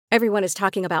Everyone is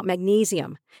talking about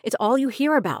magnesium. It's all you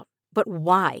hear about. But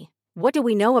why? What do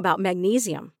we know about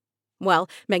magnesium? Well,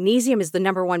 magnesium is the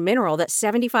number one mineral that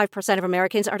 75% of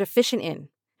Americans are deficient in.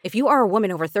 If you are a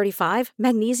woman over 35,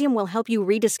 magnesium will help you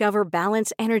rediscover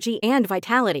balance, energy, and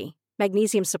vitality.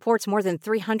 Magnesium supports more than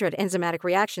 300 enzymatic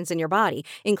reactions in your body,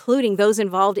 including those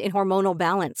involved in hormonal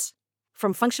balance.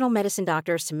 From functional medicine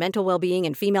doctors to mental well-being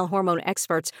and female hormone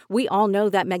experts, we all know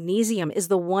that magnesium is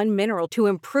the one mineral to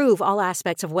improve all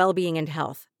aspects of well-being and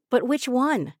health. But which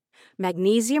one?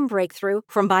 Magnesium Breakthrough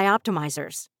from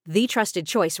Bioptimizers, the trusted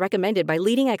choice recommended by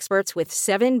leading experts with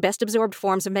 7 best-absorbed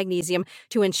forms of magnesium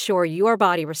to ensure your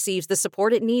body receives the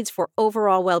support it needs for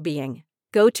overall well-being.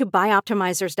 Go to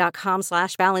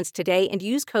bioptimizers.com/balance today and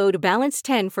use code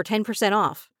BALANCE10 for 10%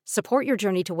 off. Support your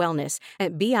journey to wellness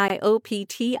at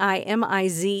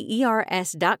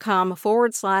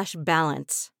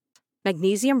bioptimizers.com/balance.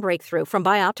 Magnesium Breakthrough from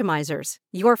Bioptimizers,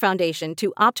 your foundation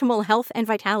to optimal health and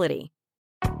vitality.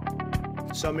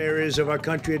 Some areas of our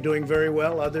country are doing very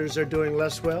well, others are doing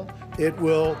less well. It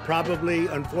will probably,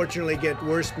 unfortunately, get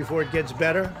worse before it gets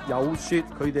better. 有說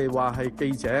佢哋話係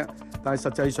記者，但係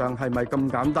實際上係咪咁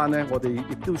簡單呢？我哋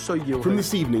亦都需要。From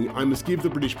this evening, I must give the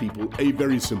British people a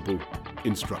very simple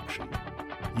instruction.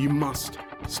 You must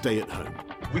stay at home.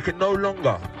 We can no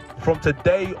longer, from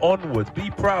today onwards,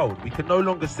 be proud. We can no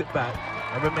longer sit back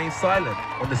and remain silent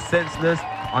on the senseless,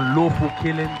 unlawful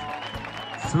killings,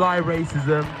 sly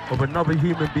racism of another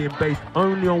human being based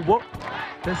only on what?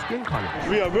 Their skin color.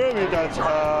 We are worried that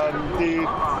the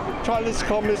Chinese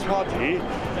Communist Party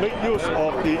make use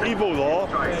of the evil law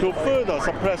to further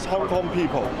suppress Hong Kong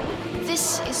people.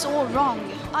 This is all wrong.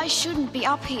 I shouldn't be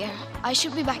up here. I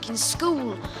should be back in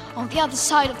school on the other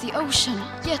side of the ocean.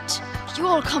 Yet you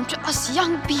all come to us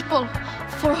young people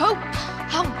for hope.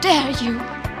 How dare you?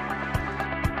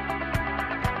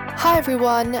 Hi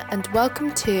everyone, and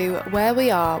welcome to Where We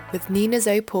Are with Nina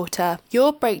Zoe Porter,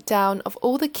 your breakdown of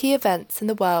all the key events in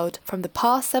the world from the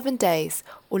past 7 days,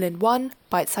 all in one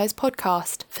bite-sized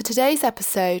podcast. For today's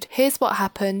episode, here's what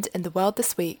happened in the world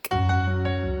this week.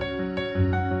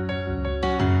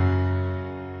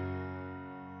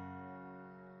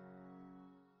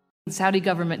 The Saudi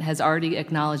government has already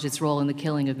acknowledged its role in the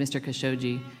killing of Mr.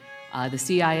 Khashoggi. The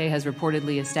CIA has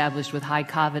reportedly established with high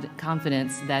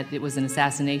confidence that it was an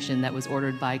assassination that was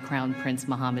ordered by Crown Prince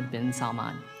Mohammed bin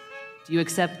Salman. Do you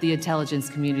accept the intelligence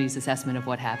community's assessment of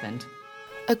what happened?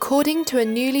 According to a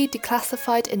newly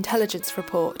declassified intelligence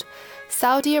report,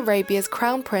 Saudi Arabia's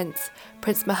Crown Prince,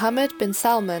 Prince Mohammed bin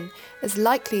Salman, is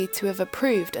likely to have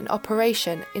approved an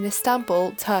operation in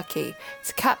Istanbul, Turkey,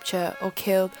 to capture or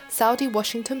kill Saudi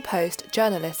Washington Post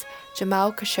journalist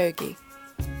Jamal Khashoggi.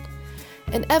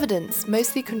 In evidence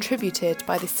mostly contributed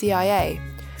by the CIA,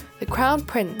 the Crown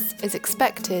Prince is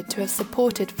expected to have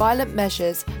supported violent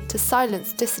measures to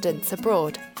silence dissidents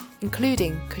abroad,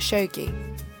 including Khashoggi.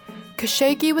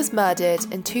 Khashoggi was murdered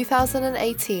in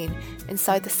 2018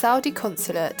 inside the Saudi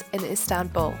consulate in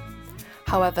Istanbul.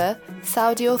 However,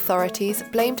 Saudi authorities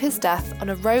blamed his death on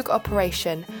a rogue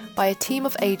operation by a team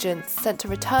of agents sent to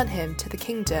return him to the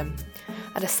kingdom,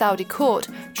 and a Saudi court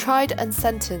tried and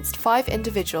sentenced 5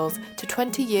 individuals to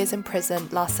 20 years in prison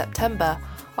last September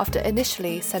after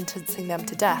initially sentencing them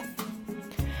to death.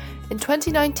 In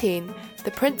 2019,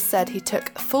 the prince said he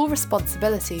took full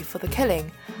responsibility for the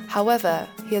killing. However,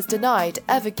 he has denied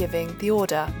ever giving the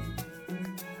order.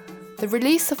 The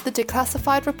release of the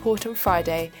declassified report on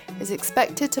Friday is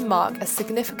expected to mark a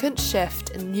significant shift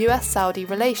in US-Saudi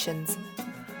relations.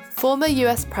 Former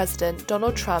US President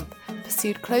Donald Trump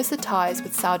pursued closer ties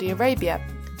with Saudi Arabia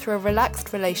through a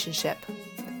relaxed relationship.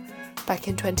 Back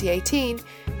in 2018,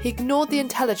 he ignored the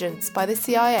intelligence by the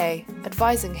CIA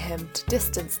advising him to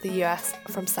distance the US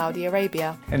from Saudi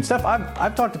Arabia. And Steph,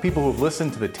 I've talked to people who've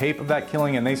listened to the tape of that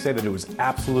killing, and they say that it was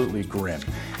absolutely grim.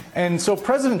 And so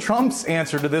President Trump's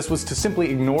answer to this was to simply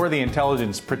ignore the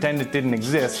intelligence, pretend it didn't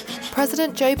exist.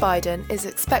 President Joe Biden is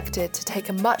expected to take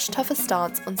a much tougher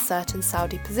stance on certain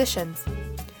Saudi positions.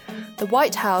 The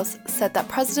White House said that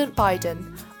President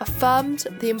Biden affirmed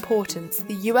the importance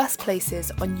the US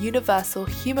places on universal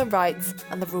human rights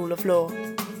and the rule of law.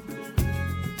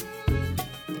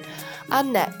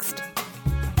 And next,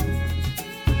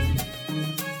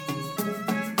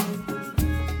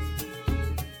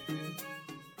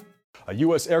 a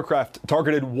U.S. aircraft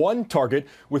targeted one target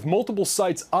with multiple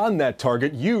sites on that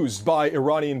target used by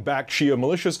Iranian-backed Shia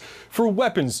militias for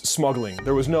weapons smuggling.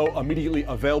 There was no immediately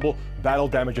available battle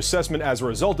damage assessment as a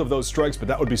result of those strikes, but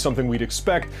that would be something we'd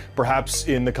expect perhaps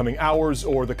in the coming hours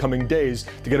or the coming days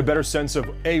to get a better sense of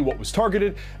A, what was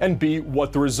targeted, and B,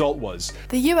 what the result was.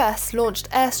 The US launched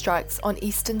airstrikes on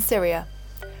eastern Syria.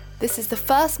 This is the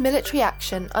first military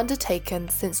action undertaken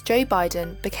since Joe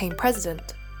Biden became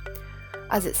president.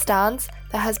 As it stands,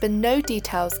 there has been no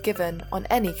details given on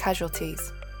any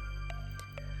casualties.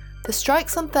 The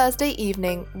strikes on Thursday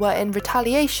evening were in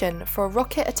retaliation for a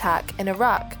rocket attack in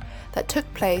Iraq that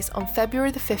took place on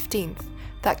February the 15th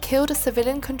that killed a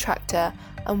civilian contractor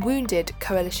and wounded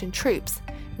coalition troops,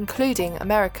 including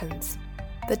Americans.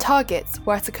 The targets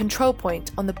were at a control point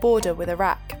on the border with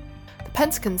Iraq. The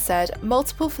Pentagon said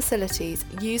multiple facilities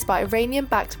used by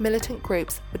Iranian-backed militant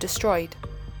groups were destroyed.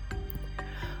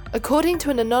 According to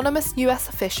an anonymous US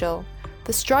official,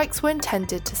 the strikes were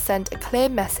intended to send a clear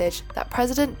message that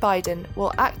President Biden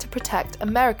will act to protect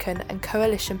American and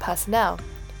coalition personnel.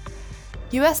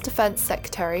 US Defense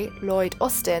Secretary Lloyd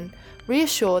Austin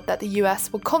reassured that the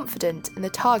US were confident in the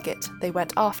target they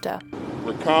went after.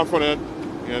 We're confident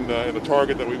in the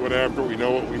target that we went after. We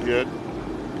know what we did.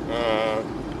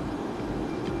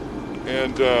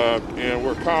 And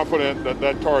we're confident that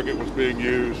that target was being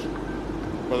used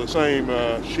by the same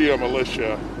Shia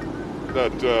militia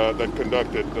that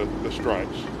conducted the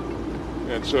strikes.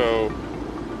 And so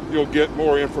you'll get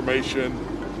more information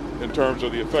in terms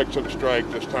of the effects of the strike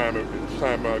as time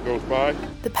goes by.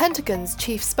 The Pentagon's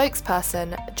chief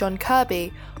spokesperson, John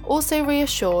Kirby, also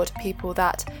reassured people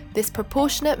that this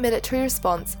proportionate military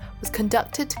response was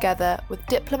conducted together with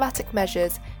diplomatic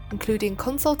measures, including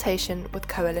consultation with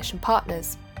coalition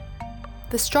partners.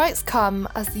 The strikes come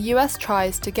as the US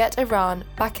tries to get Iran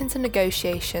back into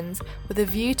negotiations with a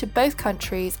view to both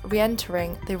countries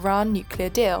re-entering the Iran nuclear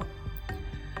deal.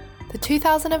 The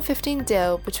 2015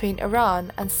 deal between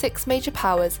Iran and 6 major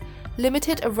powers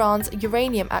limited Iran's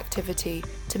uranium activity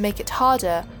to make it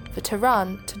harder for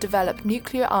Tehran to develop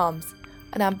nuclear arms,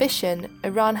 an ambition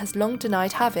Iran has long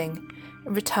denied having,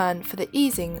 in return for the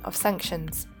easing of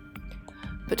sanctions.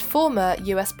 But former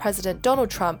US President Donald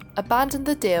Trump abandoned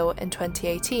the deal in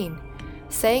 2018,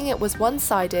 saying it was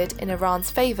one-sided in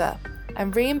Iran's favour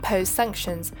and reimposed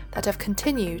sanctions that have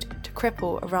continued to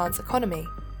cripple Iran's economy.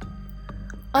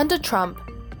 Under Trump,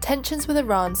 tensions with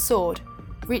Iran soared,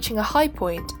 reaching a high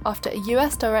point after a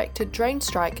US-directed drone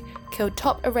strike killed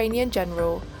top Iranian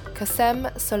general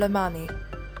Qasem Soleimani.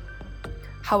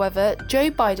 However,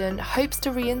 Joe Biden hopes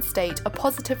to reinstate a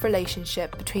positive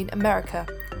relationship between America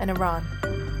and Iran.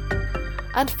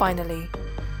 And finally,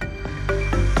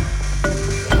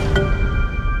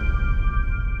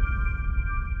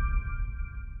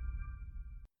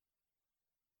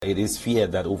 it is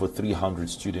feared that over 300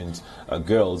 students,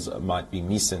 girls, might be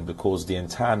missing because the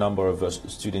entire number of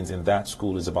students in that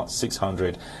school is about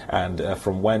 600, and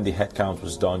from when the head count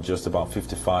was done, just about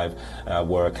 55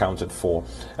 were accounted for.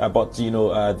 But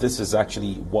this is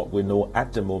actually what we know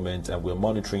at the moment, and we're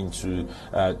monitoring to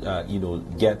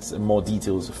get more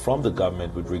details from the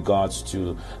government with regards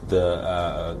to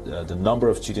the number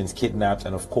of students kidnapped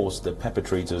and, of course, the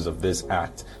perpetrators of this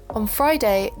act. On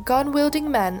Friday,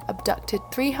 gun-wielding men abducted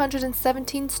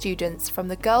 317 students from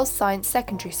the Girls' Science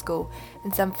Secondary School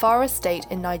in Zamfara State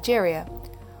in Nigeria,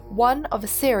 one of a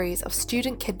series of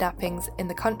student kidnappings in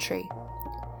the country.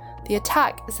 The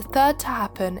attack is the third to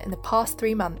happen in the past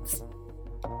 3 months.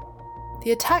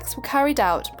 The attacks were carried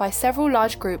out by several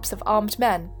large groups of armed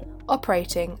men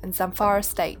operating in Zamfara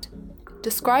State,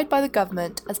 described by the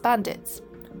government as bandits.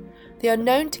 They are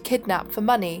known to kidnap for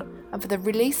money and for the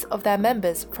release of their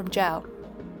members from jail.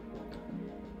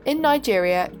 In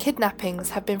Nigeria,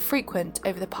 kidnappings have been frequent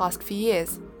over the past few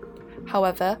years.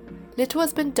 However, little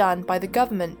has been done by the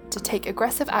government to take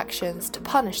aggressive actions to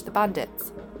punish the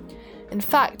bandits. In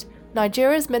fact,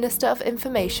 Nigeria's Minister of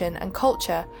Information and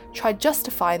Culture tried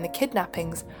justifying the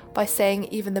kidnappings by saying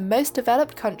even the most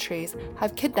developed countries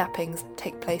have kidnappings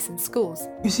take place in schools.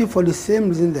 You see, for the same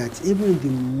reason that even in the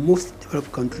most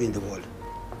developed country in the world,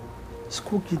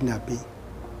 school kidnapping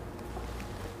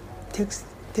takes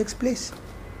place.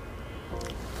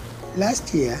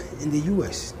 Last year in the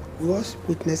US, we also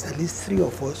witnessed at least 3 or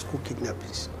 4 school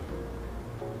kidnappings.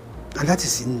 And that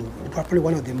is in probably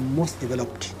one of the most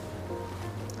developed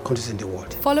countries in the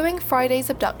world. Following Friday's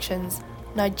abductions,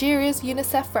 Nigeria's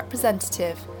UNICEF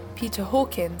representative, Peter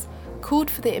Hawkins, called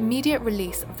for the immediate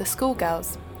release of the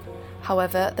schoolgirls.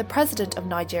 However, the president of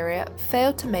Nigeria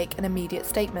failed to make an immediate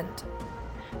statement.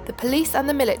 The police and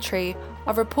the military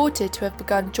are reported to have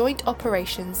begun joint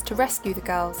operations to rescue the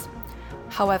girls.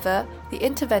 However, the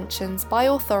interventions by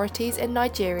authorities in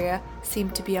Nigeria seem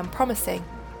to be unpromising.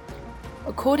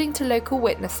 According to local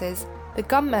witnesses, the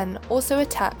gunmen also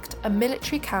attacked a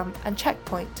military camp and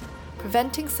checkpoint,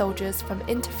 preventing soldiers from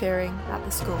interfering at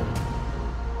the school.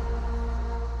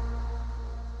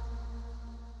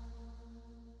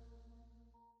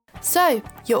 So,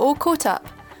 you're all caught up.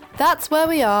 That's where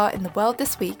we are in the world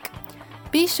this week.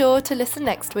 Be sure to listen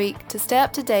next week to stay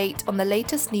up to date on the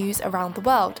latest news around the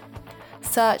world.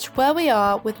 Search Where We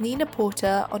Are with Nina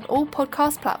Porter on all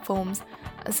podcast platforms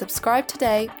and subscribe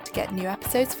today to get new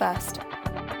episodes first.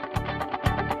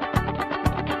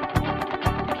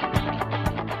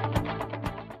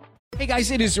 Hey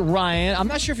guys, it is Ryan. I'm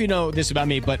not sure if you know this about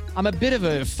me, but I'm a bit of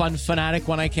a fun fanatic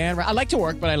when I can. I like to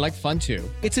work, but I like fun too.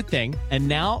 It's a thing. And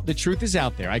now the truth is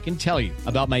out there. I can tell you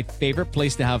about my favorite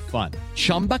place to have fun.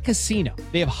 Chumba Casino.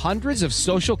 They have hundreds of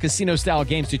social casino style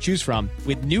games to choose from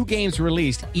with new games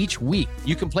released each week.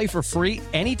 You can play for free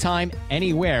anytime,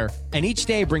 anywhere. And each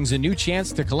day brings a new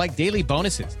chance to collect daily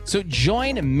bonuses. So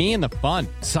join me in the fun.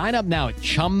 Sign up now at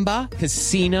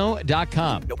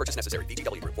ChumbaCasino.com. No purchase necessary.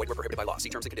 VGW Group. Void where prohibited by law. See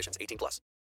terms and conditions. 18+.